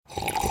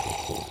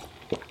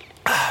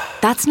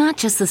That's not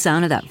just the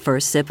sound of that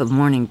first sip of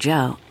Morning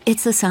Joe.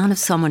 It's the sound of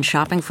someone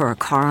shopping for a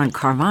car on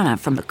Carvana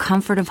from the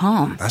comfort of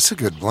home. That's a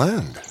good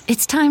blend.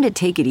 It's time to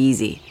take it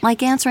easy,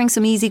 like answering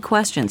some easy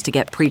questions to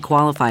get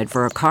pre-qualified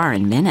for a car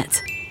in minutes.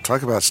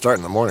 Talk about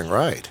starting the morning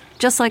right.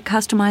 Just like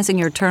customizing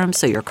your terms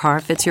so your car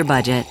fits your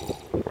budget.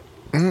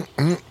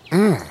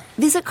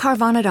 Visit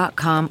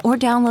Carvana.com or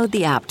download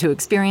the app to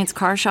experience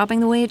car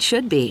shopping the way it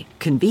should be.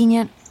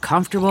 Convenient,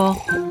 comfortable.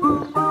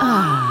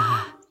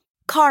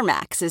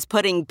 CarMax is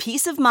putting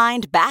peace of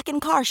mind back in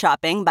car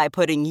shopping by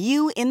putting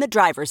you in the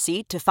driver's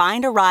seat to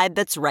find a ride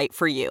that's right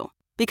for you.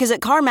 Because at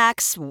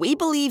CarMax, we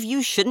believe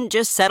you shouldn't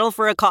just settle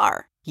for a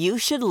car. You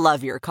should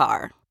love your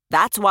car.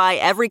 That's why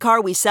every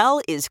car we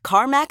sell is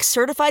CarMax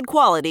certified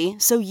quality,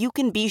 so you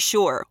can be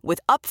sure with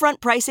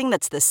upfront pricing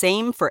that's the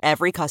same for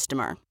every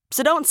customer.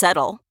 So don't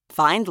settle.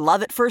 Find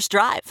love at first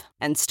drive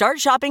and start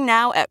shopping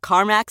now at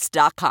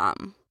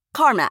CarMax.com.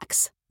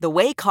 CarMax, the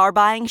way car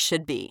buying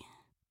should be.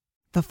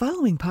 The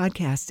following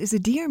podcast is a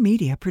Dear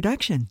Media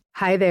production.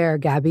 Hi there,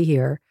 Gabby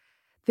here.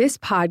 This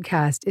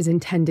podcast is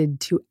intended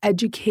to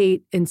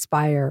educate,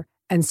 inspire,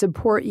 and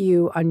support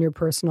you on your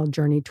personal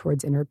journey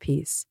towards inner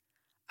peace.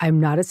 I'm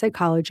not a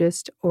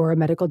psychologist or a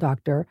medical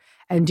doctor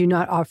and do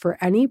not offer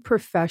any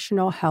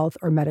professional health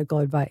or medical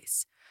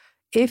advice.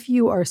 If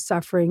you are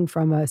suffering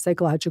from a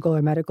psychological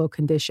or medical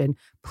condition,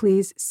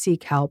 please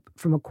seek help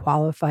from a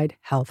qualified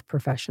health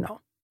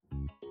professional.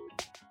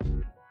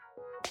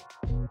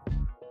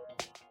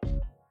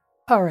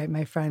 All right,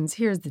 my friends,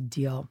 here's the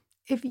deal.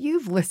 If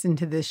you've listened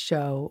to this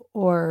show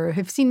or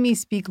have seen me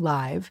speak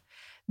live,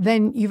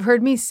 then you've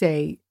heard me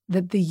say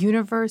that the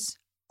universe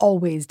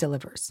always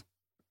delivers.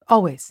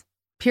 Always.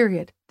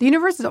 Period. The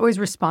universe is always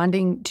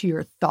responding to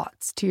your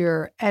thoughts, to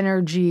your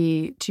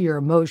energy, to your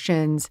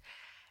emotions.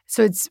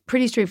 So it's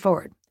pretty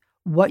straightforward.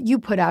 What you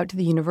put out to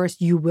the universe,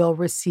 you will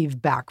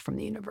receive back from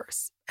the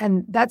universe.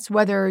 And that's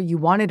whether you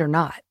want it or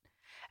not.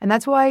 And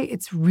that's why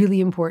it's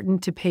really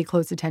important to pay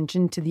close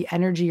attention to the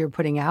energy you're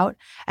putting out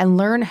and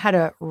learn how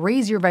to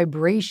raise your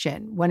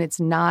vibration when it's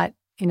not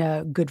in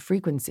a good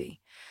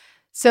frequency.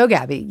 So,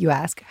 Gabby, you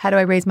ask, how do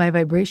I raise my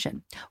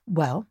vibration?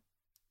 Well,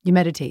 you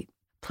meditate,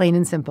 plain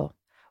and simple.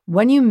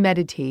 When you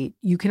meditate,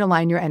 you can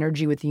align your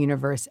energy with the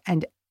universe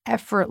and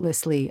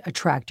effortlessly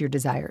attract your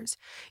desires.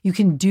 You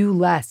can do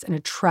less and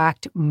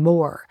attract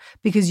more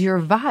because your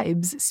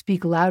vibes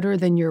speak louder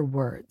than your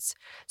words.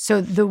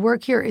 So the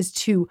work here is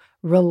to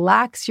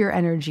relax your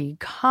energy,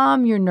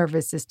 calm your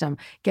nervous system,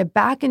 get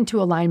back into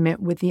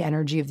alignment with the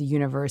energy of the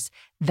universe.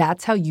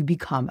 That's how you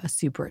become a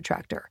super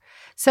attractor.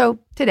 So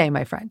today,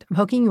 my friend, I'm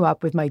hooking you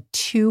up with my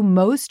 2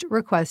 most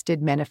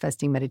requested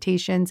manifesting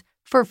meditations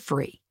for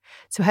free.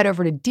 So head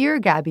over to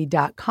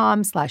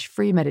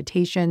deargabby.com/free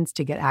meditations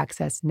to get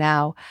access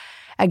now.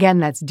 Again,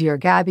 that's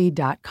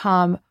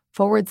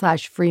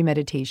deargabby.com/free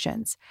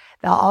meditations.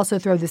 I'll also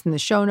throw this in the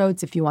show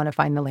notes if you want to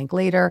find the link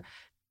later.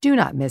 Do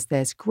not miss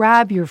this.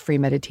 Grab your free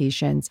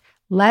meditations.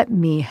 Let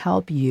me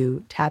help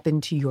you tap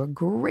into your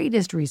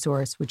greatest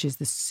resource, which is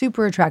the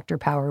super attractor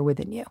power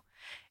within you.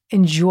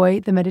 Enjoy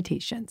the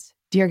meditations.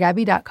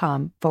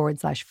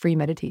 deargabby.com/free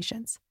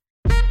meditations.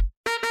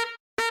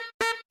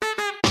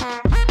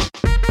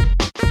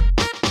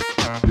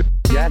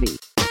 Gabby.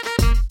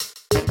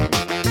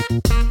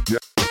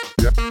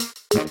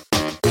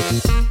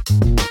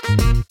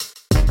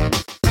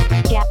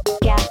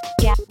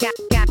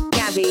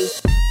 Gabby.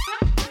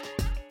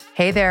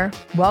 Hey there.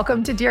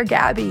 Welcome to Dear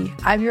Gabby.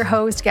 I'm your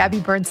host,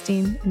 Gabby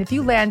Bernstein. And if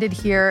you landed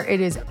here,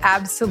 it is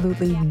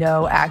absolutely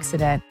no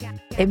accident.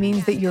 It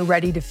means that you're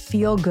ready to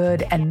feel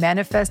good and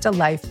manifest a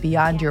life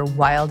beyond your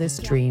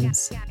wildest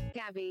dreams.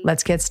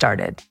 Let's get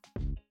started.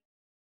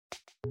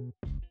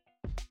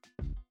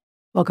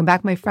 Welcome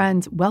back, my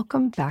friends.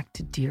 Welcome back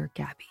to Dear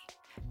Gabby.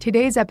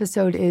 Today's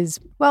episode is,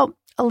 well,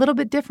 a little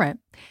bit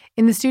different.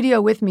 In the studio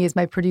with me is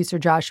my producer,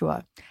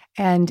 Joshua,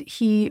 and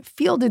he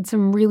fielded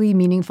some really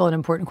meaningful and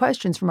important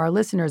questions from our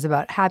listeners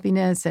about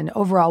happiness and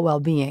overall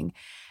well-being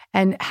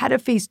and how to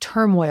face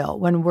turmoil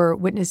when we're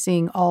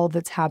witnessing all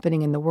that's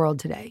happening in the world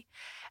today.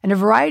 And a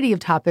variety of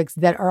topics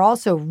that are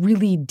also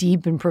really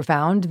deep and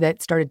profound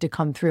that started to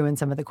come through in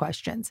some of the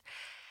questions,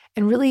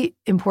 and really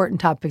important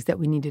topics that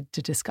we needed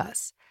to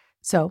discuss.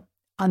 So,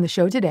 on the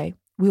show today,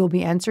 we will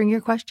be answering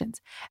your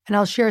questions, and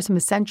I'll share some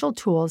essential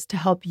tools to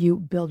help you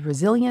build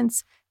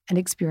resilience and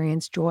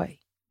experience joy,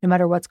 no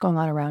matter what's going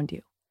on around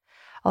you.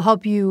 I'll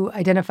help you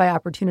identify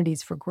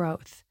opportunities for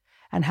growth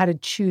and how to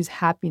choose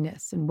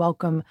happiness and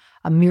welcome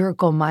a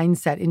miracle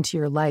mindset into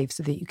your life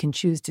so that you can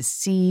choose to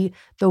see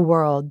the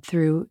world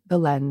through the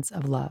lens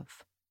of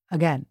love.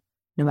 Again,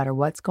 no matter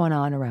what's going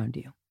on around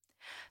you.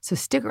 So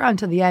stick around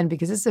till the end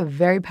because this is a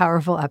very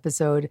powerful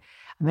episode.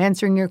 I'm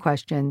answering your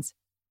questions.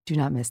 Do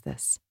not miss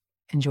this.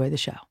 Enjoy the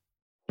show.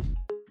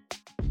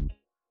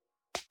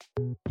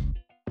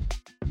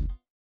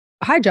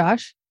 Hi,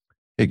 Josh.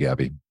 Hey,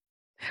 Gabby.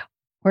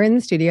 We're in the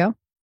studio.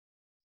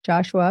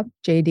 Joshua,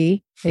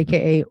 JD,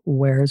 aka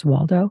Where's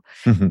Waldo,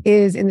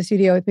 is in the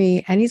studio with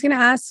me, and he's going to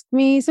ask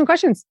me some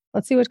questions.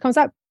 Let's see what comes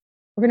up.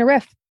 We're going to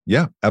riff.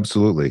 Yeah,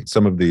 absolutely.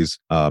 Some of these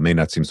may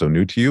not seem so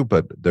new to you,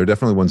 but they're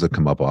definitely ones that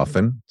come up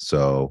often.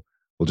 So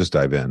we'll just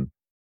dive in.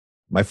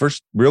 My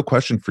first real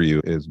question for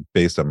you is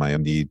based on my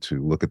need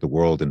to look at the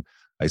world. And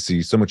I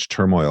see so much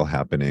turmoil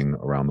happening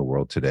around the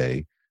world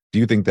today. Do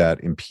you think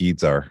that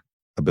impedes our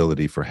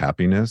ability for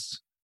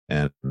happiness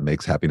and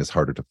makes happiness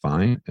harder to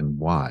find? And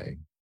why?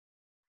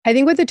 I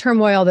think with the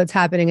turmoil that's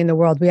happening in the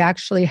world, we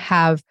actually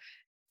have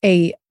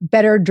a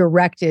better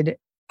directed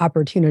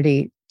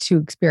opportunity to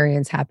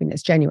experience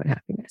happiness, genuine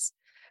happiness.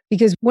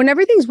 Because when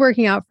everything's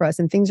working out for us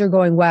and things are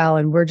going well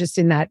and we're just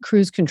in that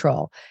cruise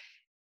control,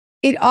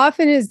 it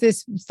often is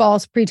this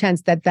false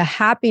pretense that the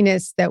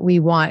happiness that we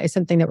want is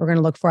something that we're going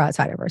to look for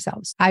outside of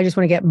ourselves. I just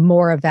want to get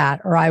more of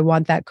that, or I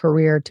want that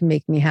career to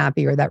make me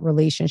happy, or that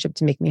relationship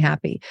to make me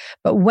happy.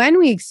 But when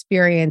we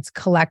experience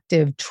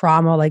collective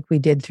trauma like we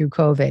did through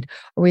COVID,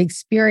 or we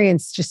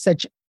experience just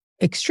such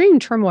extreme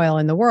turmoil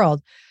in the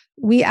world,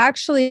 we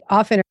actually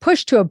often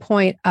push to a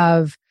point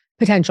of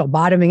potential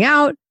bottoming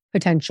out,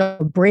 potential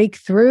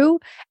breakthrough.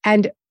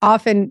 And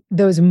often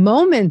those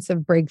moments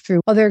of breakthrough,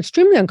 while they're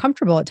extremely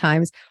uncomfortable at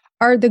times,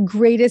 are the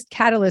greatest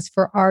catalyst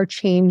for our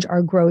change,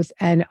 our growth,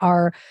 and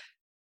our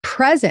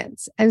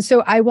presence. And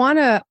so I want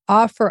to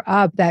offer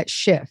up that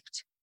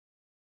shift,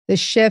 the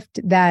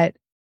shift that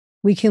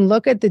we can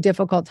look at the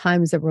difficult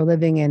times that we're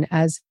living in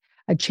as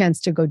a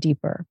chance to go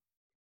deeper,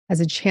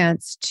 as a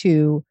chance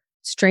to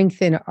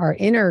strengthen our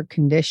inner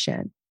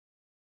condition.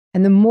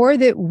 And the more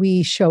that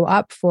we show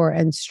up for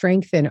and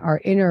strengthen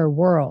our inner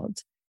world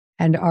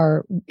and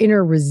our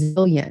inner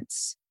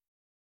resilience,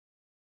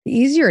 the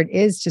easier it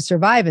is to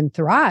survive and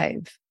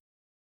thrive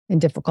in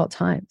difficult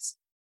times.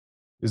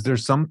 Is there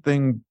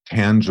something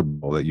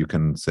tangible that you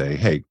can say,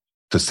 hey,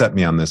 to set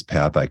me on this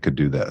path, I could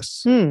do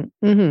this?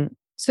 Mm-hmm.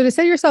 So to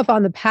set yourself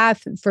on the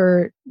path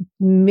for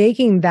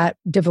making that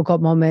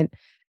difficult moment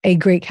a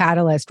great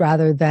catalyst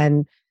rather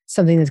than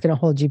something that's going to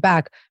hold you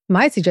back,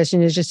 my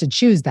suggestion is just to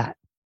choose that.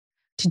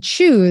 To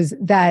choose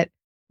that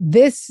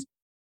this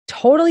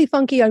totally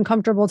funky,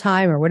 uncomfortable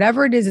time, or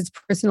whatever it is that's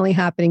personally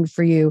happening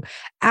for you,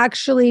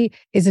 actually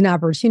is an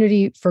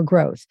opportunity for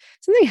growth.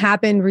 Something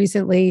happened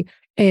recently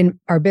in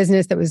our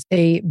business that was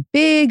a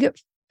big,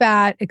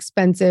 fat,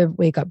 expensive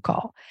wake-up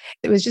call.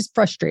 It was just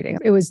frustrating.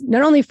 It was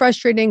not only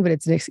frustrating, but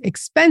it's an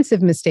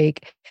expensive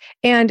mistake.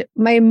 And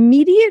my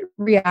immediate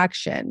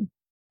reaction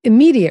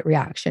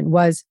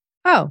was,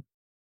 oh,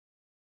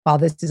 while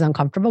this is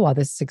uncomfortable, while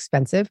this is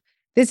expensive,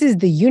 this is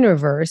the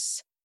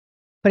universe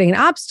putting an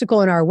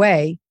obstacle in our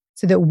way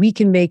so that we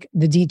can make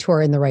the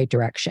detour in the right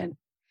direction.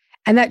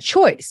 And that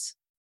choice,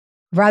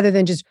 rather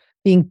than just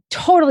being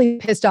totally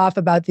pissed off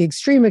about the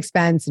extreme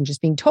expense and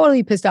just being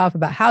totally pissed off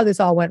about how this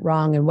all went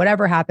wrong and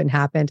whatever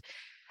happened,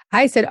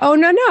 I said, oh,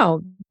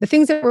 no, the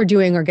things that we're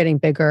doing are getting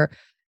bigger.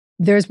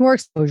 There's more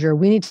exposure.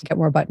 We need to get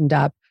more buttoned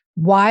up.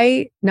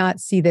 Why not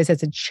see this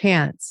as a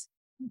chance?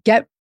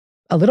 Get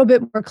a little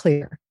bit more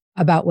clear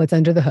about what's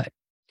under the hood.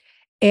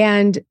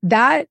 And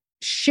that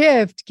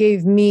shift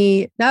gave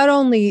me not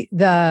only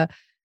the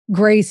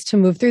grace to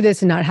move through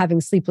this and not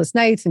having sleepless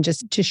nights and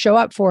just to show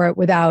up for it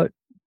without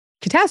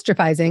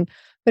catastrophizing,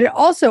 but it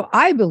also,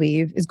 I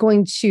believe, is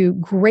going to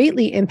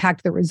greatly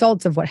impact the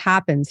results of what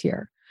happens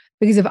here.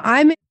 Because if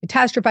I'm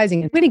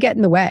catastrophizing, I'm going to get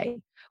in the way.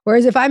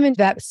 Whereas if I'm in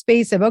that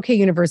space of, okay,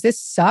 universe, this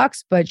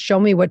sucks, but show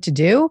me what to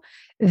do,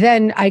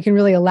 then I can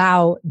really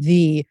allow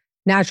the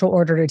natural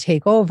order to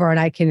take over and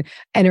I can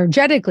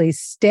energetically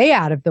stay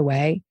out of the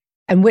way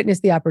and witness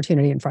the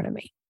opportunity in front of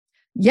me.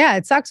 Yeah,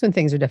 it sucks when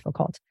things are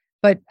difficult,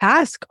 but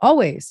ask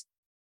always,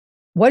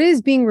 what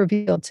is being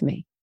revealed to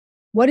me?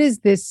 What is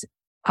this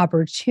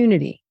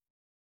opportunity,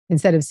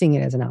 instead of seeing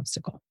it as an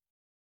obstacle?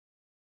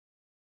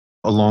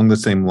 Along the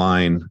same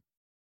line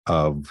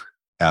of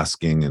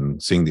asking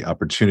and seeing the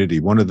opportunity,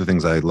 one of the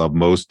things I love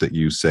most that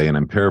you say, and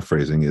I'm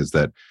paraphrasing, is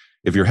that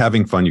if you're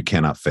having fun, you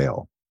cannot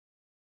fail.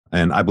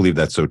 And I believe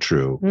that's so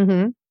true.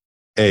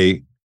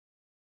 Mm-hmm.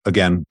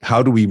 Again,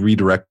 how do we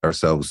redirect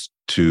ourselves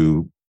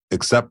to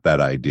accept that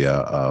idea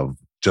of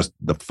just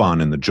the fun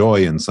and the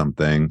joy in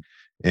something?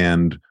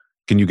 And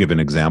can you give an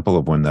example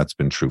of when that's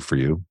been true for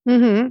you?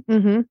 Mm-hmm,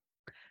 mm-hmm.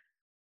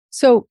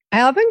 So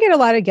I often get a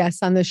lot of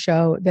guests on the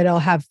show that'll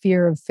have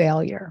fear of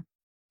failure.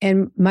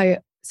 And my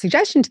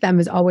suggestion to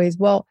them is always,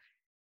 well,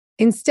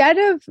 instead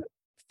of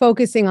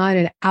focusing on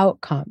an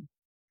outcome,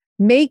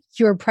 make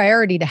your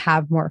priority to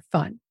have more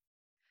fun.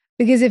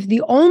 Because if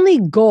the only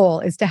goal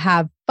is to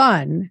have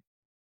fun,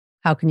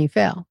 how can you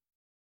fail?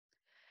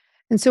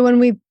 And so when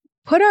we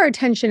put our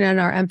attention and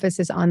our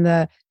emphasis on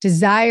the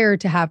desire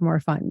to have more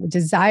fun, the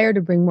desire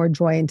to bring more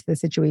joy into the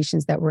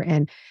situations that we're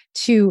in,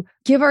 to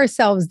give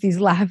ourselves these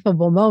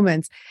laughable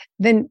moments,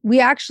 then we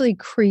actually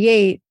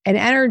create an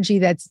energy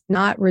that's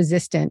not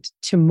resistant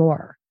to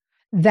more.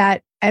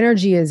 That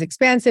energy is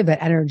expansive,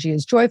 that energy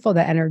is joyful,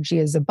 that energy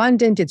is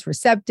abundant, it's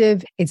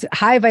receptive, it's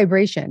high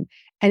vibration.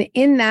 And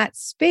in that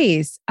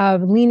space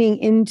of leaning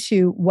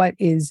into what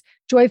is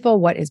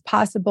joyful, what is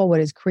possible, what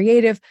is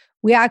creative,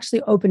 we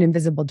actually open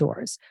invisible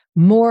doors.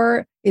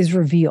 More is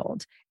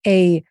revealed.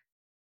 A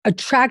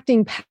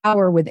attracting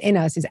power within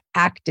us is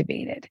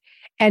activated.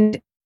 And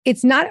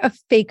it's not a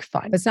fake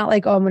fun. It's not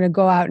like, oh, I'm going to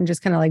go out and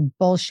just kind of like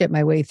bullshit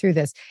my way through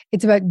this.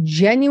 It's about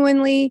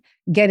genuinely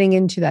getting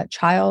into that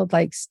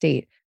childlike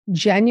state,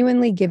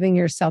 genuinely giving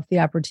yourself the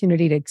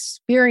opportunity to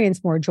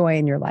experience more joy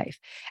in your life.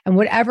 And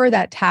whatever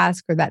that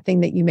task or that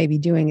thing that you may be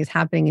doing is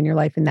happening in your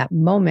life in that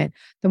moment,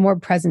 the more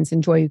presence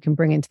and joy you can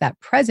bring into that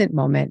present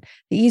moment,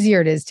 the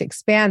easier it is to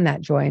expand that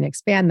joy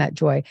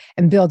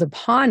and build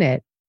upon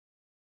it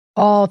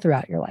all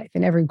throughout your life,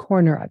 in every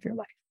corner of your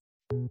life.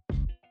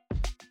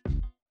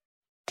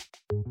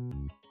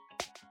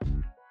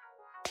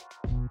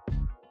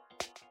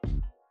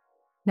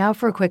 Now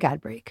for a quick ad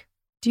break.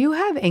 Do you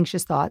have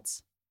anxious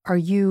thoughts? Are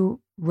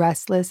you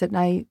restless at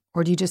night?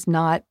 Or do you just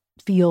not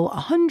feel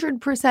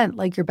 100%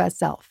 like your best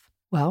self?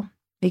 Well,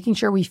 making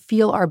sure we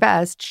feel our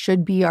best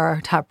should be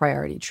our top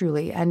priority,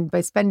 truly. And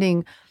by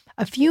spending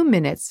a few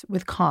minutes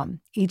with Calm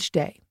each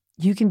day,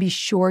 you can be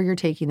sure you're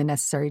taking the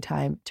necessary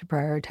time to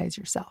prioritize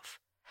yourself.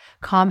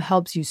 Calm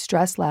helps you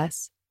stress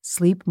less,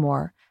 sleep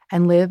more,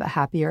 and live a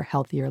happier,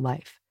 healthier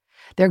life.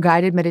 Their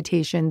guided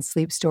meditations,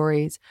 sleep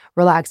stories,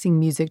 relaxing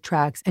music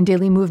tracks, and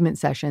daily movement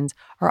sessions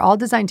are all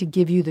designed to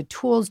give you the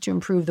tools to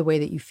improve the way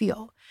that you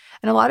feel.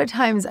 And a lot of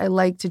times I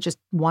like to just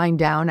wind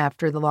down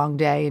after the long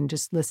day and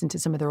just listen to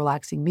some of the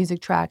relaxing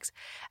music tracks.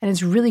 And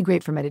it's really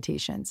great for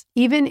meditations.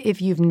 Even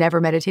if you've never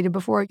meditated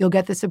before, you'll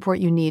get the support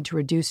you need to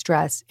reduce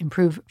stress,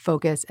 improve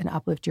focus, and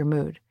uplift your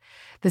mood.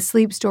 The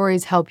sleep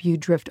stories help you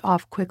drift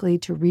off quickly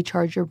to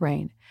recharge your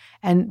brain.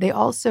 And they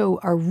also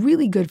are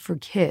really good for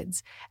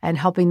kids and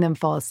helping them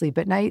fall asleep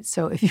at night.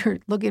 So if you're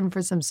looking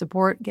for some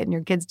support getting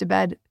your kids to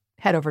bed,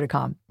 head over to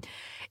Calm.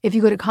 If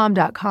you go to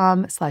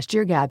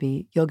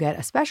calm.com/DearGabby, you'll get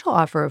a special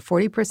offer of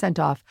 40%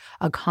 off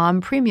a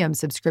Calm premium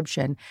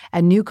subscription,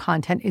 and new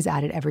content is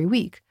added every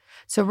week.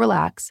 So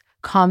relax.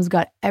 Calm's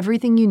got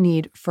everything you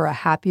need for a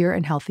happier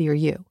and healthier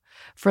you.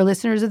 For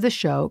listeners of the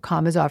show,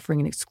 Calm is offering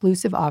an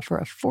exclusive offer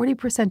of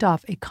 40%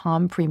 off a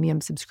Calm premium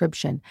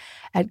subscription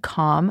at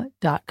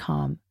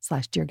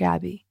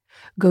calm.com/DearGabby.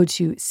 Go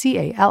to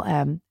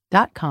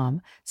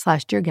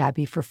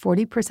calm.com/DearGabby for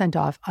 40%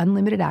 off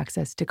unlimited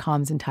access to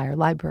Calm's entire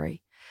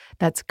library.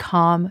 That's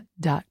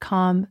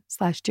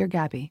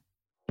calm.com/DearGabby.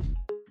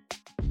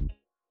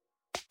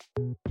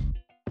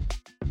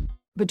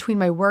 Between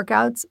my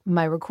workouts,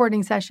 my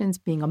recording sessions,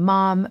 being a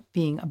mom,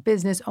 being a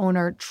business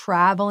owner,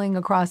 traveling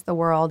across the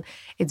world,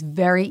 it's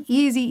very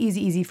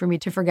easy for me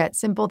to forget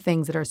simple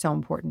things that are so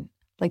important,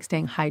 like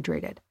staying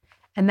hydrated.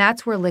 And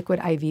that's where Liquid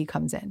IV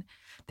comes in.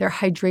 Their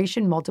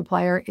hydration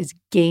multiplier is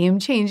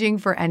game-changing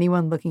for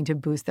anyone looking to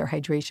boost their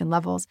hydration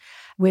levels.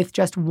 With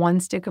just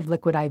one stick of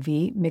Liquid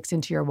IV mixed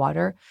into your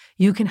water,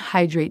 you can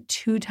hydrate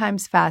 2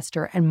 times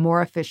faster and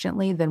more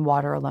efficiently than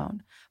water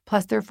alone.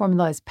 Plus, their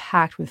formula is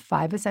packed with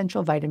 5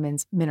 essential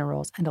vitamins,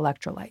 minerals, and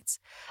electrolytes.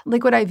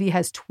 Liquid IV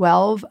has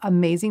 12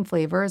 amazing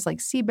flavors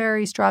like sea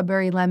berry,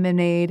 strawberry,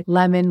 lemonade,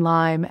 lemon,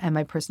 lime, and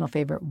my personal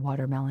favorite,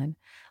 watermelon.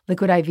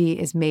 Liquid IV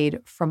is made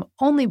from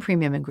only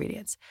premium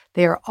ingredients.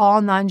 They are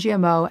all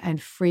non-GMO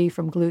and free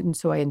from gluten,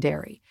 soy, and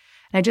dairy.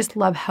 And I just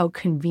love how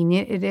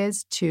convenient it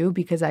is, too,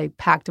 because I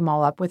packed them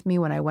all up with me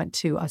when I went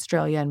to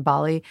Australia and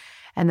Bali.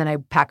 And then I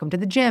pack them to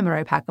the gym, or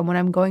I pack them when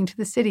I'm going to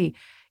the city.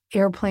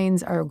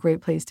 Airplanes are a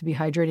great place to be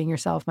hydrating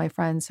yourself, my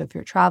friends. So if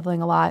you're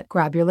traveling a lot,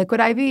 grab your Liquid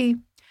IV.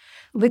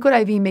 Liquid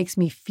IV makes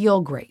me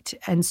feel great.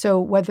 And so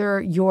whether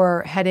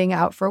you're heading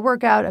out for a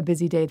workout, a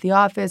busy day at the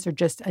office, or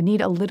just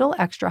need a little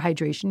extra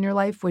hydration in your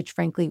life, which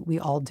frankly we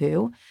all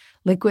do,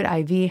 Liquid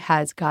IV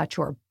has got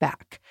your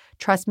back.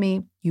 Trust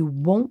me, you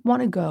won't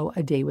want to go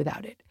a day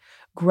without it.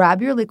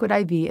 Grab your Liquid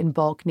IV in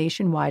bulk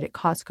nationwide at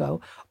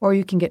Costco, or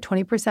you can get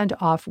 20%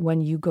 off when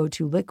you go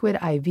to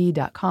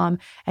liquidiv.com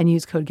and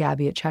use code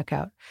Gabby at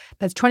checkout.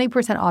 That's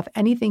 20% off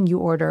anything you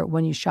order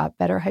when you shop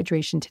Better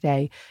Hydration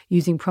today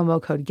using promo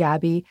code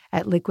Gabby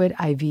at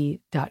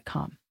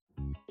liquidiv.com.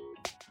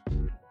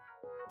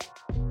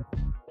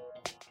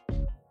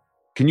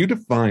 Can you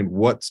define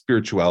what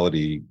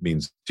spirituality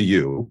means to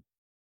you?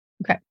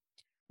 Okay.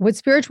 What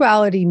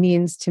spirituality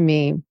means to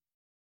me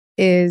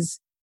is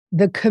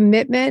the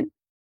commitment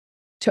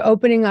to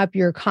opening up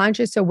your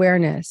conscious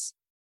awareness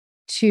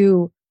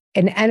to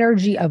an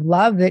energy of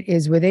love that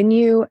is within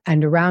you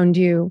and around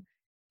you,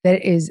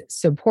 that is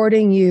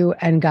supporting you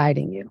and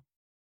guiding you.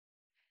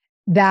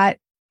 That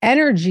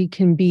energy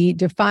can be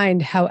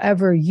defined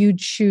however you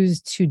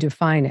choose to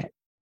define it.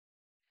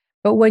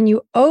 But when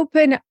you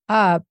open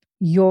up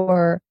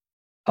your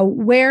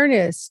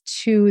awareness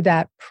to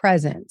that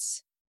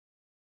presence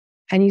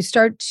and you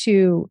start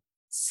to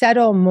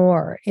settle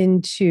more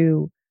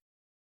into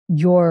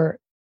your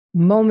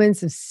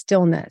moments of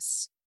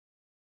stillness,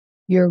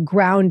 your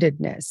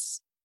groundedness,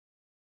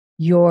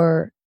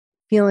 your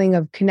feeling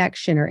of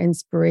connection or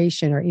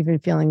inspiration, or even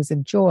feelings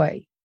of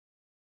joy,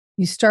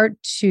 you start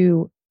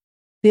to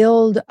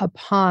build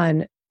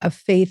upon a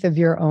faith of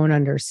your own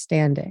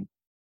understanding.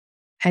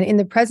 And in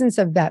the presence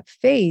of that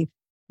faith,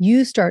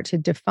 you start to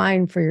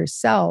define for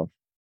yourself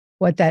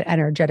what that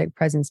energetic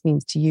presence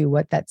means to you,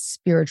 what that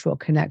spiritual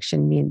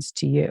connection means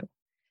to you.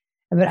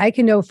 But I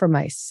can know for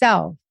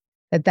myself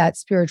that that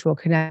spiritual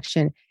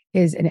connection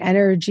is an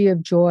energy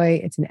of joy.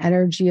 It's an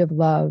energy of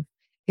love.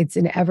 It's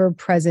an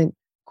ever-present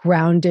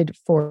grounded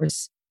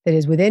force that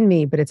is within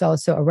me, but it's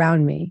also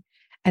around me.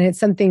 And it's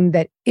something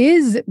that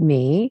is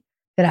me,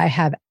 that I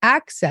have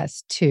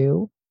access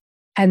to,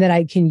 and that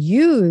I can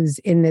use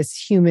in this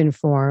human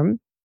form,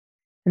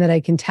 and that I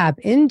can tap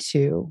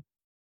into.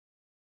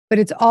 But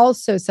it's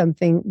also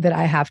something that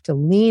I have to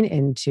lean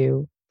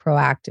into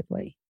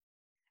proactively.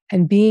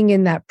 And being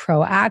in that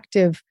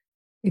proactive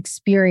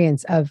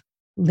experience of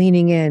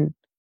leaning in,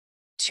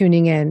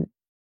 tuning in,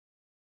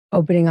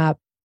 opening up,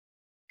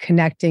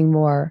 connecting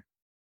more,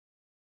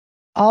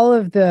 all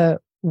of the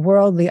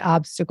worldly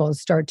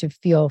obstacles start to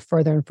feel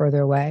further and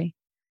further away.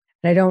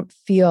 And I don't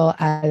feel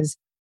as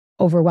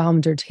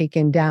overwhelmed or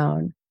taken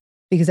down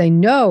because I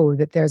know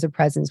that there's a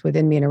presence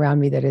within me and around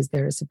me that is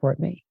there to support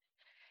me.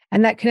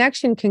 And that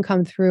connection can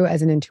come through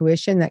as an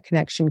intuition. That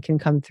connection can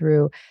come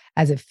through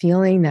as a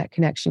feeling. That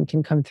connection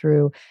can come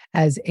through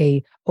as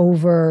a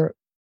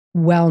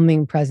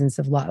overwhelming presence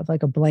of love,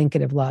 like a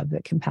blanket of love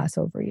that can pass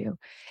over you.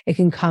 It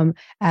can come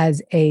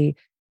as a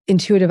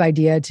intuitive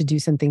idea to do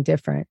something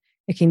different.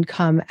 It can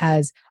come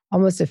as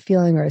almost a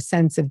feeling or a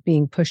sense of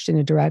being pushed in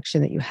a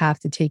direction that you have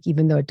to take,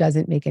 even though it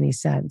doesn't make any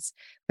sense.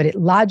 But it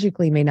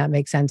logically may not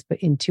make sense, but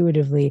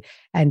intuitively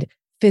and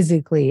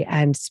physically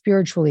and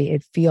spiritually,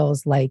 it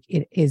feels like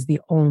it is the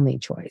only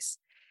choice.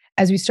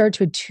 As we start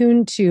to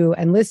attune to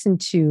and listen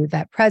to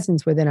that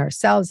presence within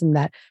ourselves and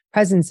that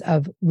presence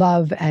of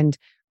love and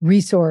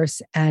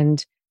resource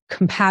and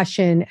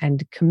compassion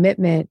and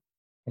commitment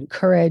and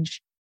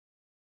courage,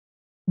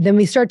 then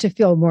we start to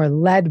feel more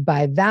led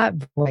by that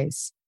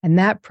voice and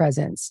that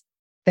presence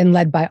than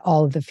led by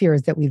all of the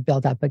fears that we've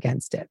built up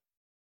against it.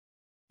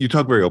 You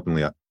talk very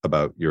openly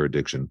about your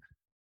addiction.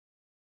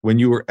 When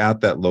you were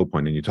at that low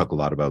point, and you talk a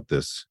lot about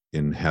this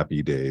in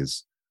Happy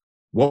Days,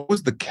 what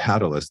was the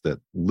catalyst that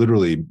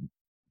literally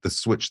the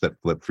switch that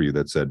flipped for you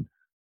that said,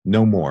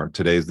 no more,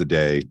 today's the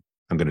day,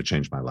 I'm going to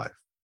change my life?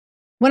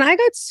 When I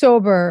got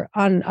sober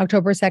on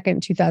October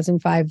 2nd,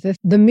 2005,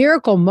 the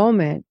miracle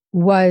moment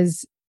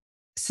was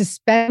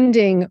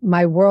suspending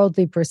my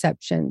worldly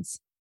perceptions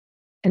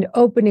and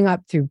opening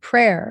up through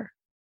prayer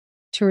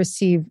to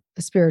receive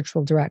a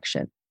spiritual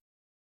direction.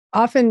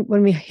 Often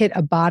when we hit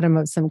a bottom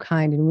of some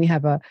kind and we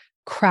have a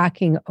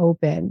cracking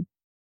open,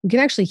 we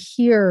can actually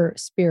hear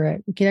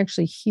spirit. We can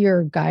actually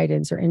hear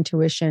guidance or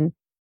intuition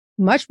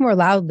much more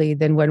loudly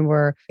than when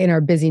we're in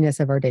our busyness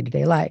of our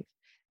day-to-day life.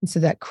 And so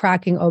that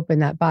cracking open,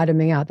 that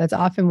bottoming out, that's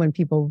often when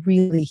people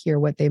really hear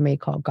what they may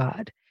call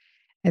God.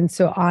 And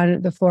so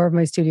on the floor of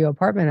my studio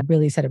apartment, I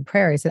really said a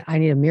prayer. I said, I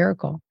need a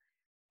miracle.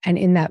 And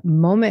in that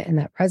moment, in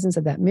that presence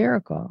of that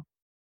miracle,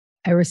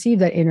 I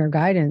received that inner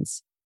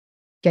guidance.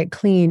 Get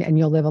clean and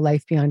you'll live a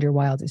life beyond your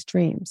wildest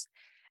dreams.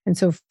 And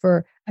so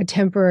for a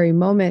temporary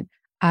moment,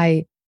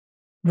 I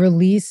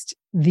released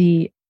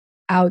the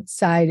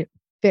outside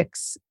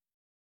fix,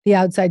 the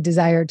outside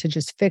desire to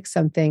just fix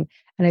something.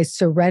 And I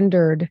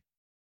surrendered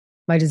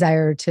my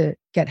desire to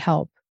get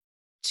help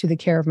to the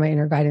care of my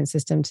inner guidance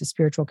system, to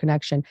spiritual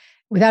connection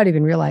without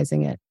even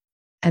realizing it.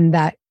 And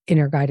that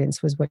inner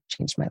guidance was what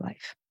changed my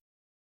life.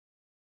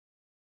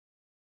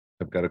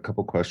 I've got a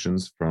couple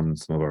questions from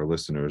some of our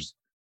listeners.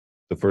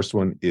 The first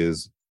one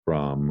is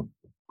from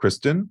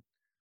Kristen.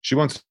 She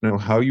wants to know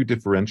how you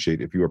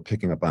differentiate if you are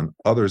picking up on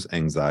others'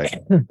 anxiety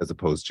as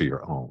opposed to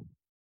your own.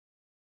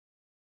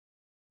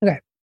 Okay.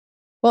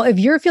 Well, if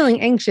you're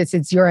feeling anxious,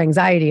 it's your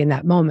anxiety in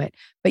that moment,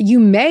 but you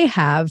may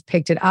have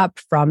picked it up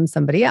from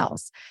somebody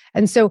else.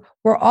 And so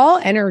we're all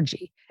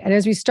energy. And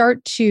as we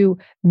start to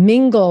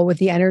mingle with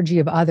the energy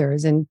of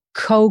others and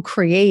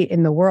co-create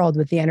in the world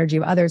with the energy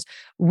of others,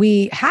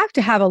 we have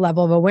to have a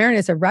level of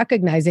awareness of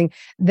recognizing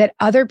that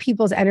other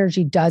people's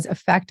energy does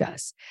affect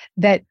us.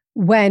 That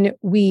when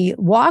we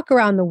walk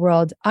around the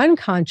world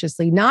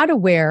unconsciously, not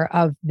aware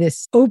of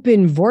this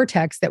open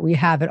vortex that we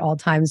have at all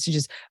times to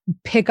just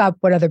pick up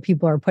what other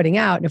people are putting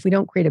out. And if we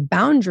don't create a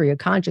boundary, a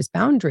conscious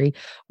boundary,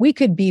 we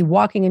could be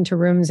walking into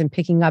rooms and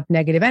picking up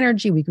negative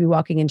energy. We could be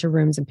walking into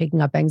rooms and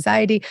picking up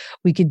anxiety.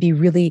 We could be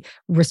really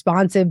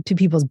responsive to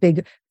people's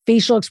big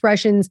facial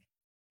expressions,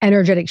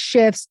 energetic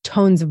shifts,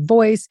 tones of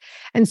voice.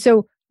 And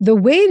so the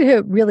way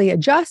to really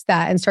adjust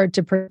that and start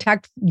to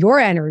protect your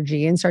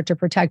energy and start to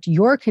protect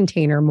your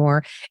container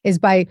more is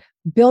by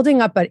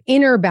building up an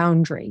inner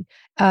boundary,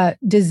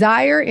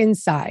 desire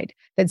inside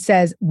that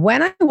says,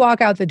 when I walk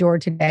out the door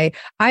today,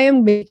 I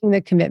am making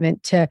the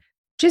commitment to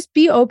just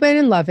be open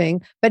and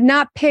loving, but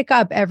not pick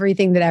up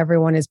everything that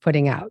everyone is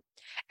putting out.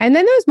 And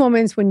then those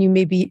moments when you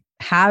maybe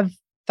have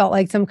felt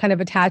like some kind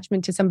of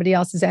attachment to somebody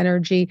else's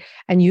energy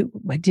and you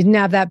didn't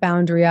have that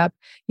boundary up,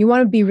 you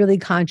want to be really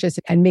conscious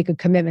and make a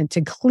commitment to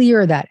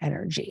clear that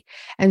energy.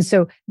 And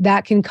so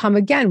that can come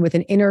again with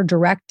an inner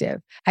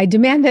directive. I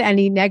demand that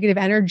any negative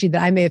energy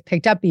that I may have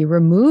picked up be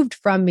removed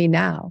from me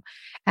now.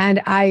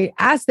 And I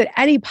ask that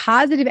any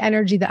positive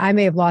energy that I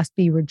may have lost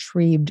be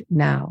retrieved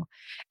now.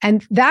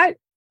 And that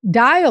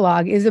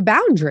dialogue is a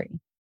boundary.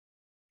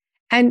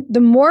 And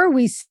the more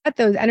we set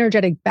those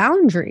energetic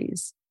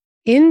boundaries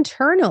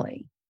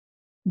internally,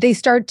 they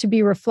start to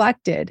be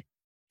reflected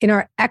in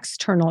our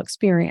external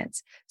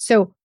experience.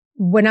 So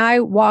when I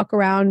walk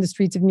around the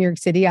streets of New York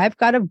City, I've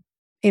got an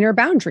inner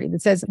boundary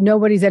that says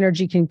nobody's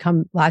energy can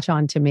come latch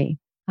on to me.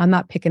 I'm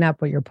not picking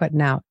up what you're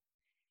putting out.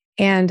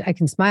 And I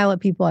can smile at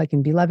people, I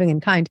can be loving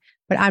and kind,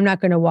 but I'm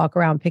not going to walk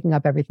around picking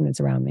up everything that's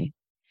around me.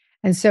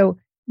 And so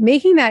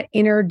making that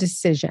inner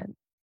decision,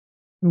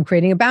 I'm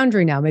creating a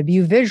boundary now. Maybe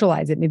you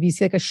visualize it. Maybe you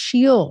see like a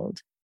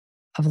shield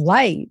of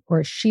light or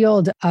a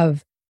shield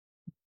of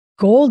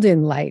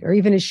golden light or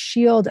even a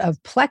shield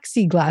of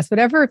plexiglass,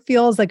 whatever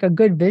feels like a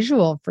good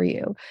visual for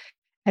you.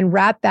 And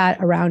wrap that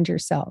around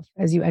yourself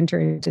as you enter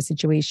into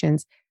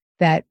situations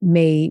that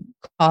may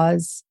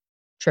cause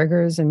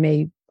triggers and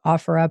may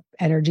offer up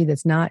energy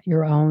that's not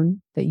your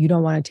own, that you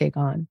don't want to take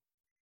on.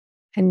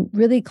 And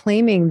really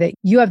claiming that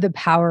you have the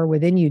power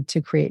within you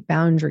to create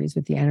boundaries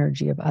with the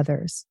energy of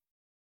others.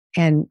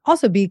 And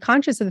also be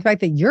conscious of the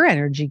fact that your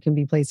energy can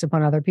be placed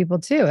upon other people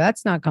too.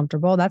 That's not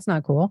comfortable. That's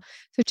not cool.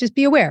 So just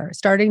be aware,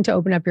 starting to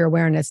open up your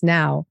awareness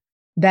now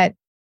that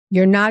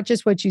you're not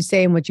just what you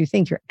say and what you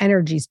think. Your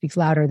energy speaks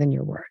louder than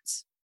your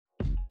words.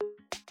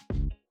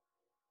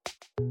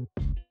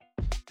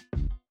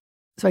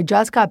 So I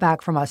just got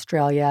back from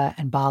Australia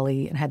and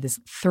Bali and had this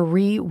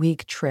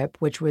 3-week trip,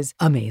 which was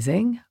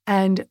amazing.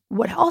 And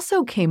what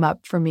also came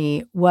up for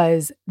me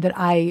was that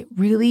I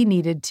really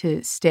needed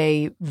to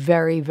stay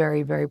very,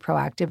 very, very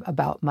proactive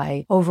about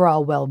my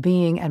overall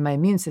well-being and my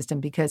immune system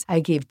because I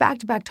gave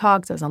back-to-back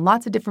talks. I was on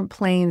lots of different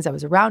planes. I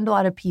was around a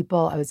lot of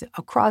people. I was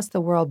across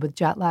the world with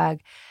jet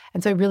lag.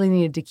 And so I really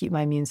needed to keep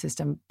my immune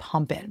system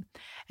pumping.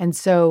 And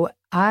so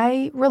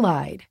I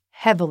relied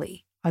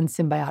heavily on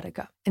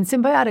Symbiotica. And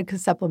Symbiotica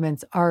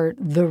supplements are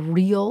the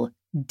real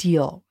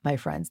deal, my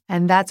friends.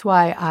 And that's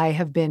why I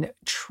have been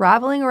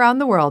traveling around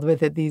the world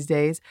with it these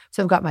days.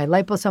 So I've got my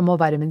liposomal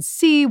vitamin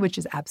C, which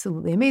is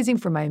absolutely amazing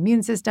for my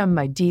immune system,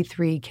 my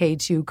D3,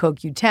 K2,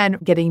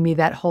 CoQ10, getting me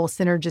that whole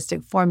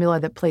synergistic formula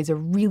that plays a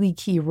really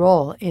key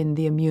role in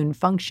the immune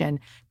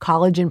function,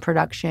 collagen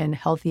production,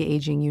 healthy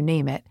aging, you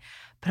name it.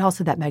 But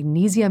also that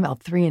magnesium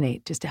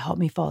L-threonate just to help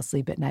me fall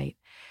asleep at night.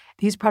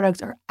 These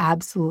products are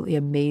absolutely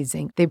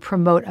amazing. They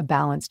promote a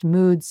balanced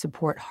mood,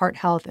 support heart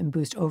health, and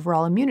boost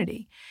overall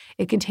immunity.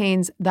 It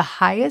contains the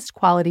highest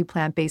quality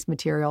plant-based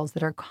materials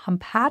that are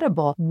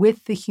compatible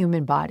with the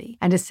human body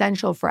and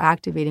essential for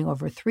activating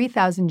over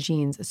 3,000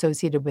 genes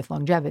associated with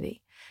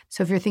longevity.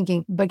 So if you're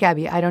thinking, but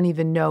Gabby, I don't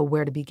even know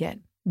where to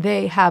begin.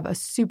 They have a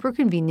super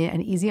convenient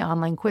and easy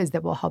online quiz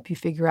that will help you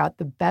figure out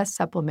the best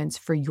supplements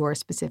for your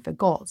specific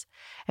goals.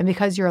 And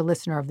because you're a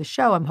listener of the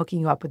show, I'm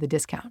hooking you up with a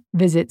discount.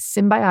 Visit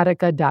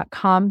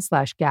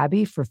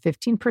Symbiotica.com/Gabby for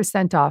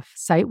 15% off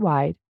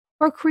site-wide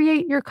or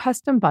create your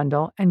custom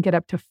bundle and get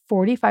up to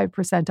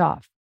 45%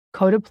 off.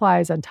 Code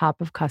applies on top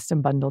of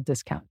custom bundle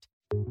discount.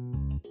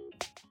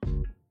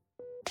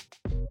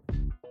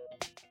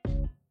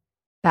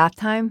 Bath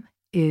time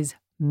is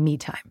me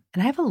time.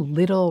 And I have a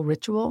little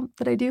ritual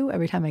that I do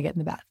every time I get in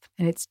the bath,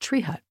 and it's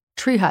Tree Hut.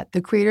 Tree Hut, the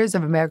creators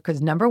of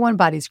America's #1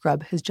 body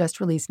scrub, has just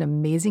released an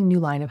amazing new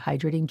line of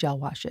hydrating gel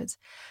washes.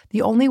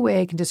 The only way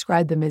I can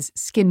describe them is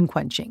skin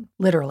quenching,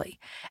 literally.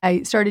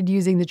 I started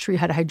using the Tree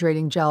Hut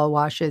hydrating gel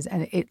washes,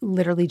 and it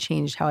literally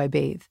changed how I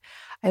bathe.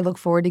 I look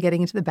forward to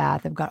getting into the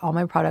bath. I've got all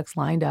my products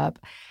lined up,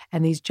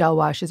 and these gel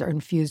washes are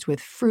infused with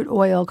fruit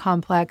oil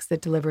complex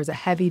that delivers a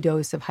heavy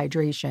dose of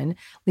hydration,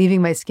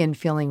 leaving my skin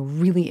feeling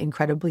really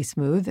incredibly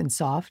smooth and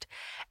soft.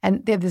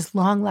 And they have this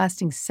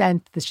long-lasting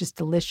scent that's just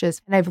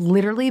delicious. And I've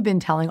literally been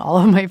telling all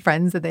of my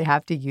friends that they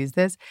have to use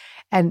this,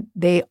 and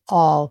they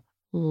all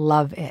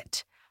love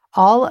it.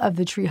 All of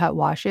the Tree Hut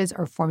washes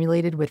are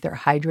formulated with their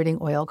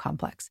hydrating oil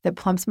complex that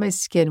plumps my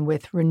skin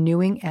with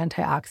renewing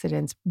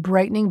antioxidants,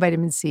 brightening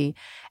vitamin C,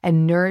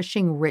 and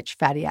nourishing rich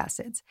fatty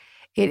acids.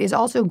 It is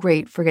also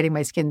great for getting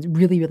my skin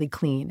really, really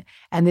clean.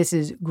 And this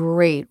is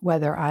great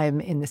whether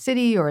I'm in the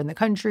city or in the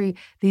country.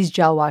 These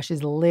gel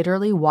washes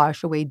literally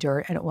wash away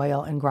dirt and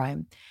oil and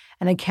grime.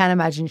 And I can't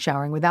imagine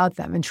showering without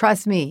them. And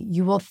trust me,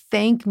 you will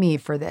thank me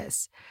for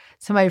this.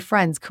 So my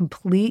friends,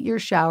 complete your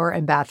shower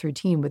and bath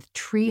routine with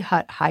Tree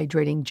Hut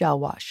Hydrating Gel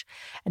Wash.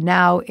 And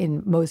now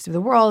in most of the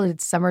world,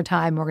 it's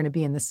summertime. We're going to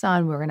be in the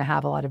sun. We're going to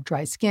have a lot of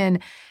dry skin.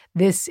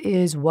 This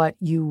is what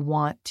you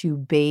want to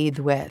bathe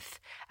with.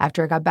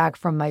 After I got back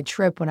from my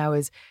trip when I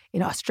was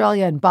in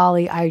Australia and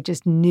Bali, I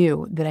just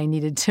knew that I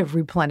needed to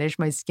replenish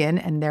my skin.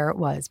 And there it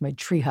was, my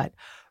Tree Hut,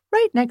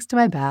 right next to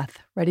my bath,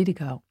 ready to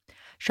go.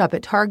 Shop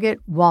at Target,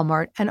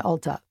 Walmart, and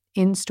Ulta,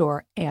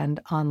 in-store and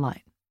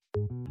online.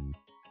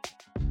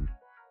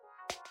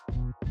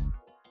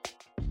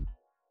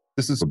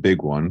 This is a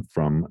big one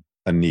from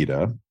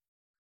Anita.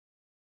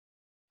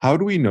 How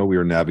do we know we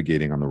are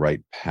navigating on the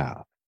right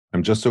path?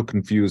 I'm just so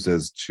confused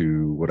as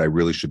to what I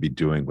really should be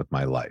doing with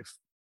my life.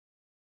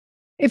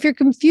 If you're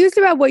confused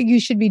about what you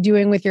should be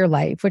doing with your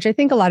life, which I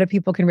think a lot of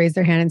people can raise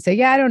their hand and say,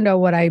 yeah, I don't know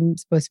what I'm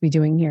supposed to be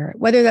doing here,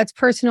 whether that's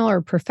personal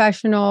or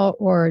professional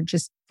or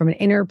just from an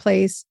inner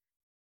place,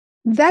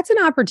 that's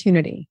an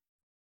opportunity.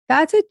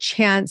 that's a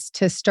chance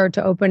to start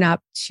to open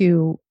up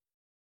to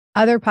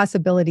other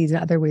possibilities and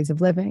other ways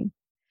of living.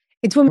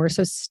 It's when we're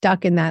so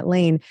stuck in that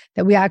lane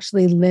that we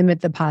actually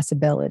limit the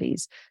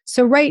possibilities.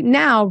 So right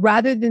now,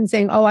 rather than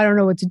saying, oh, I don't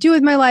know what to do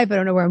with my life, I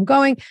don't know where I'm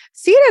going,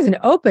 see it as an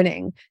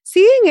opening,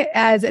 seeing it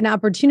as an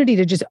opportunity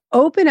to just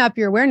open up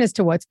your awareness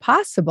to what's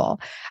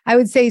possible. I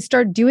would say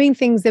start doing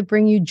things that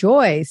bring you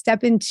joy.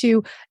 Step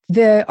into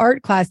the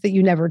art class that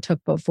you never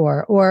took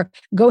before, or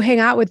go hang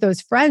out with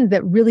those friends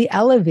that really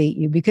elevate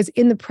you, because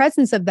in the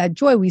presence of that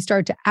joy, we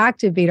start to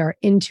activate our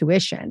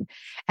intuition.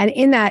 And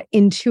in that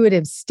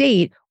intuitive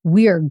state,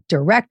 we are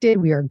directed,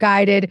 we are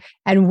guided,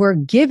 and we're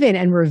given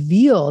and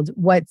revealed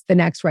what's the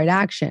next right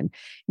action.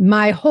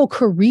 My whole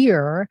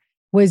career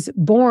was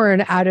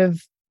born out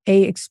of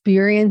an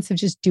experience of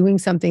just doing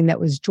something that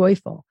was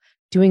joyful,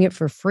 doing it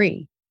for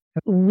free.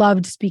 I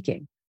loved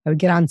speaking. I would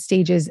get on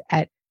stages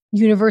at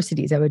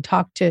universities. I would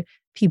talk to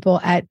people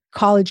at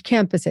college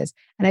campuses,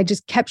 and I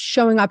just kept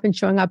showing up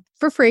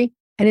for free.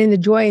 And in the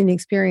joy and the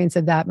experience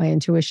of that, my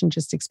intuition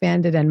just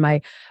expanded and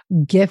my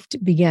gift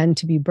began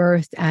to be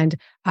birthed. And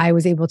I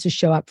was able to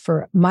show up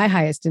for my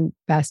highest and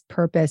best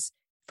purpose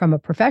from a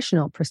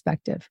professional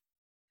perspective.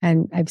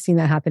 And I've seen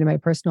that happen in my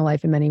personal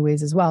life in many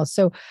ways as well.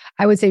 So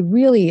I would say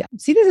really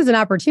see this as an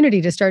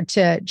opportunity to start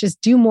to just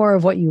do more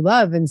of what you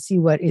love and see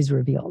what is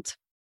revealed.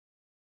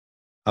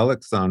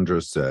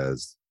 Alexandra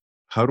says,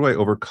 how do I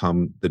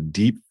overcome the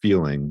deep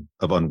feeling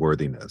of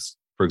unworthiness?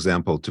 For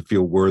example, to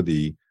feel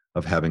worthy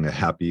of having a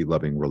happy,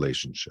 loving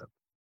relationship?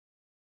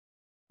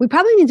 We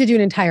probably need to do an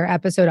entire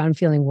episode on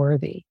feeling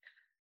worthy.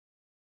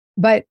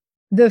 But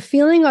the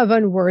feeling of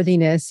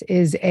unworthiness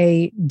is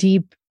a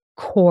deep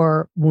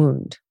core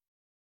wound.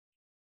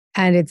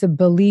 And it's a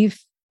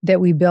belief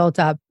that we built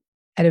up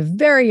at a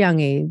very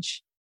young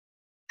age.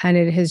 And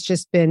it has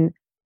just been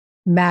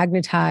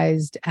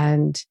magnetized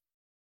and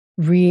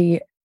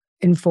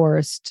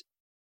reinforced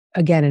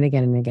again and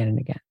again and again and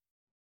again.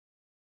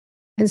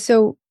 And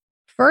so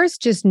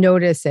first, just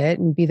notice it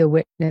and be the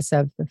witness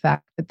of the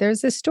fact that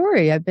there's a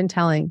story I've been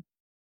telling.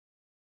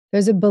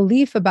 There's a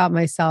belief about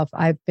myself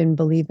I've been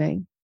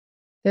believing.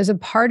 There's a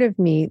part of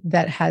me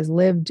that has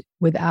lived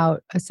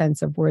without a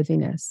sense of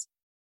worthiness.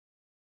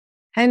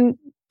 And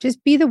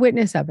just be the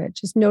witness of it.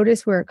 Just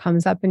notice where it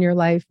comes up in your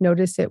life.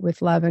 Notice it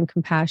with love and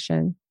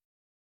compassion.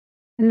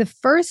 And the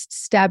first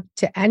step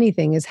to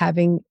anything is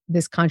having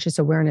this conscious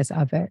awareness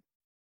of it.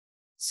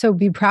 So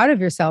be proud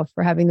of yourself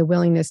for having the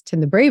willingness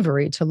and the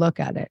bravery to look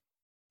at it,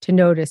 to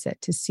notice it,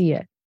 to see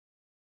it.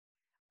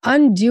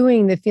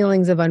 Undoing the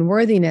feelings of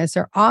unworthiness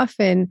are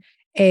often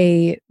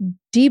a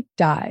deep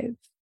dive.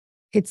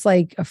 It's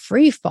like a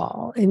free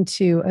fall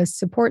into a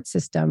support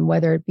system,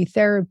 whether it be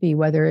therapy,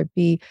 whether it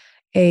be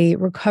a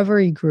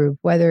recovery group,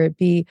 whether it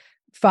be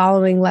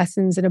following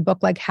lessons in a book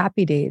like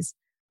Happy Days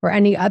or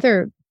any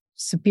other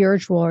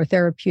spiritual or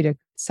therapeutic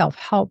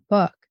self-help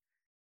book.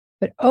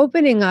 But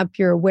opening up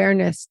your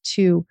awareness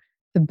to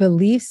the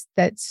beliefs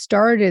that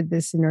started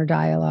this inner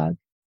dialogue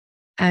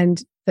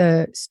and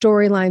the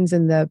storylines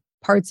and the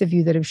parts of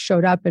you that have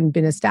showed up and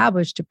been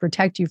established to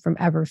protect you from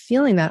ever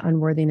feeling that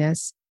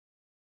unworthiness,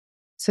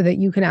 so that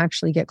you can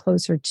actually get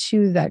closer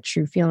to that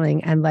true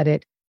feeling and let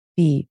it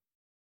be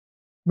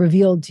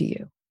revealed to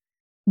you.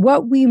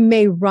 What we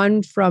may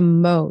run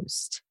from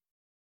most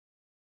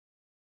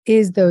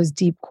is those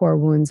deep core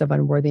wounds of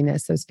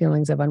unworthiness, those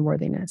feelings of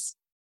unworthiness.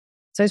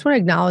 So I just want to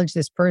acknowledge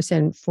this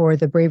person for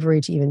the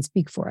bravery to even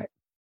speak for it.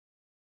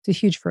 It's a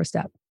huge first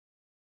step.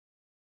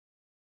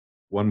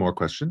 One more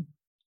question.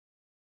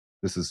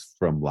 This is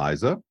from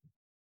Liza.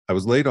 I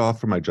was laid off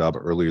from my job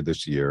earlier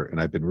this year, and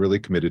I've been really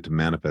committed to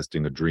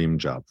manifesting a dream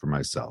job for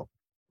myself.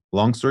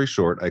 Long story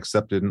short, I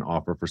accepted an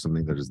offer for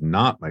something that is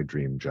not my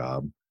dream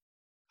job.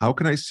 How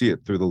can I see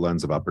it through the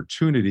lens of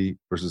opportunity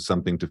versus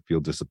something to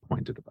feel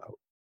disappointed about?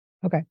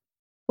 Okay.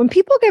 When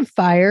people get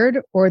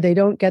fired or they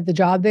don't get the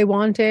job they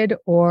wanted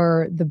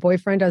or the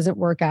boyfriend doesn't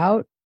work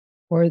out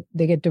or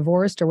they get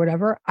divorced or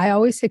whatever, I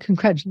always say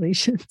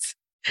congratulations.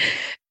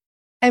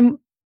 And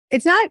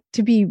it's not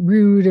to be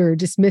rude or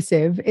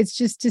dismissive. It's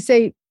just to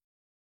say,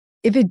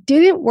 if it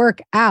didn't work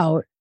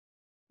out,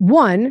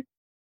 one,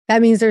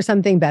 that means there's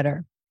something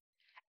better.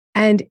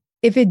 And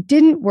if it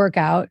didn't work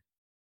out,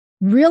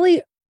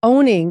 really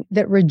owning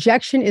that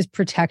rejection is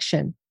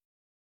protection,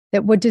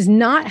 that what does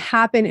not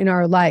happen in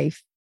our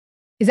life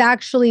is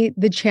actually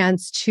the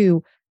chance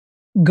to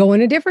go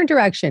in a different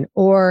direction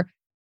or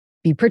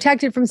be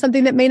protected from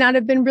something that may not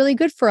have been really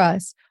good for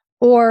us,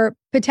 or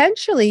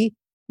potentially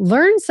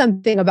learn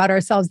something about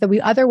ourselves that we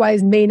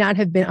otherwise may not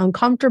have been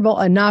uncomfortable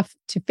enough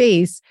to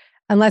face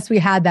unless we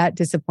had that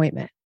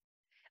disappointment.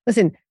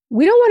 Listen,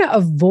 we don't want to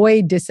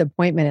avoid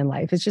disappointment in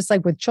life. It's just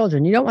like with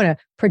children. You don't want to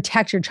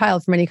protect your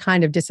child from any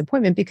kind of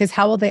disappointment, because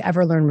how will they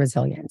ever learn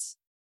resilience?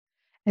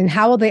 And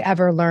how will they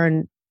ever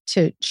learn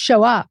to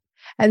show up?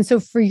 And so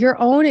for your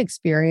own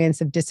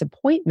experience of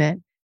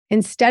disappointment,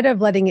 instead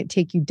of letting it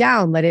take you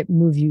down, let it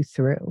move you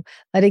through.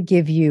 Let it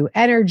give you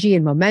energy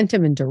and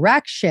momentum and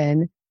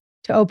direction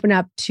to open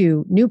up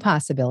to new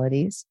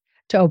possibilities,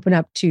 to open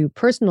up to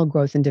personal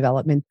growth and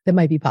development that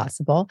might be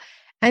possible,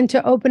 and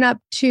to open up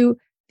to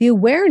the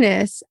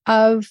awareness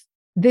of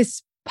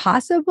this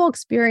possible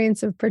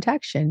experience of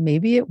protection.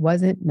 Maybe it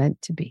wasn't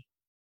meant to be.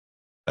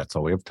 That's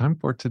all we have time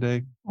for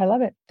today. I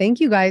love it. Thank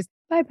you, guys.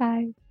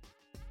 Bye-bye.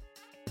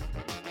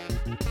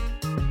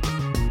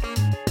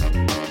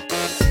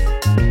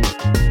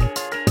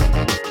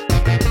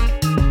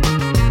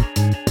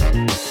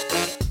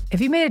 If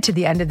you made it to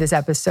the end of this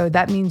episode,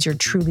 that means you're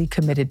truly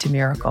committed to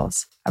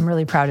miracles. I'm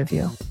really proud of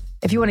you.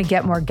 If you want to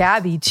get more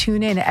Gabby,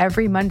 tune in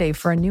every Monday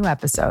for a new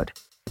episode.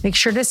 Make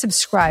sure to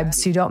subscribe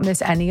so you don't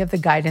miss any of the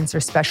guidance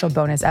or special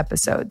bonus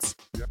episodes.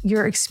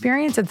 Your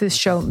experience of this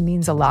show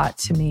means a lot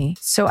to me,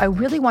 so I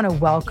really want to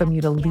welcome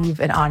you to leave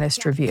an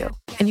honest review.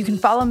 And you can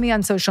follow me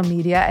on social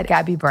media at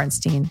Gabby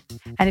Bernstein.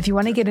 And if you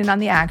want to get in on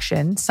the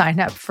action, sign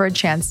up for a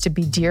chance to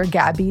be Dear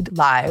Gabby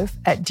live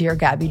at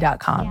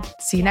deargabby.com.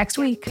 See you next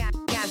week.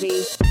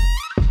 Gabby.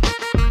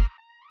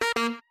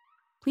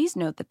 Please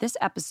note that this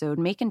episode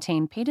may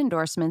contain paid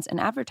endorsements and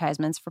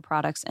advertisements for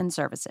products and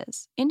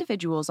services.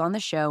 Individuals on the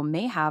show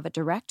may have a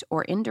direct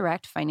or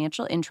indirect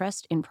financial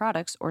interest in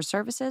products or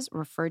services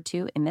referred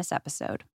to in this episode.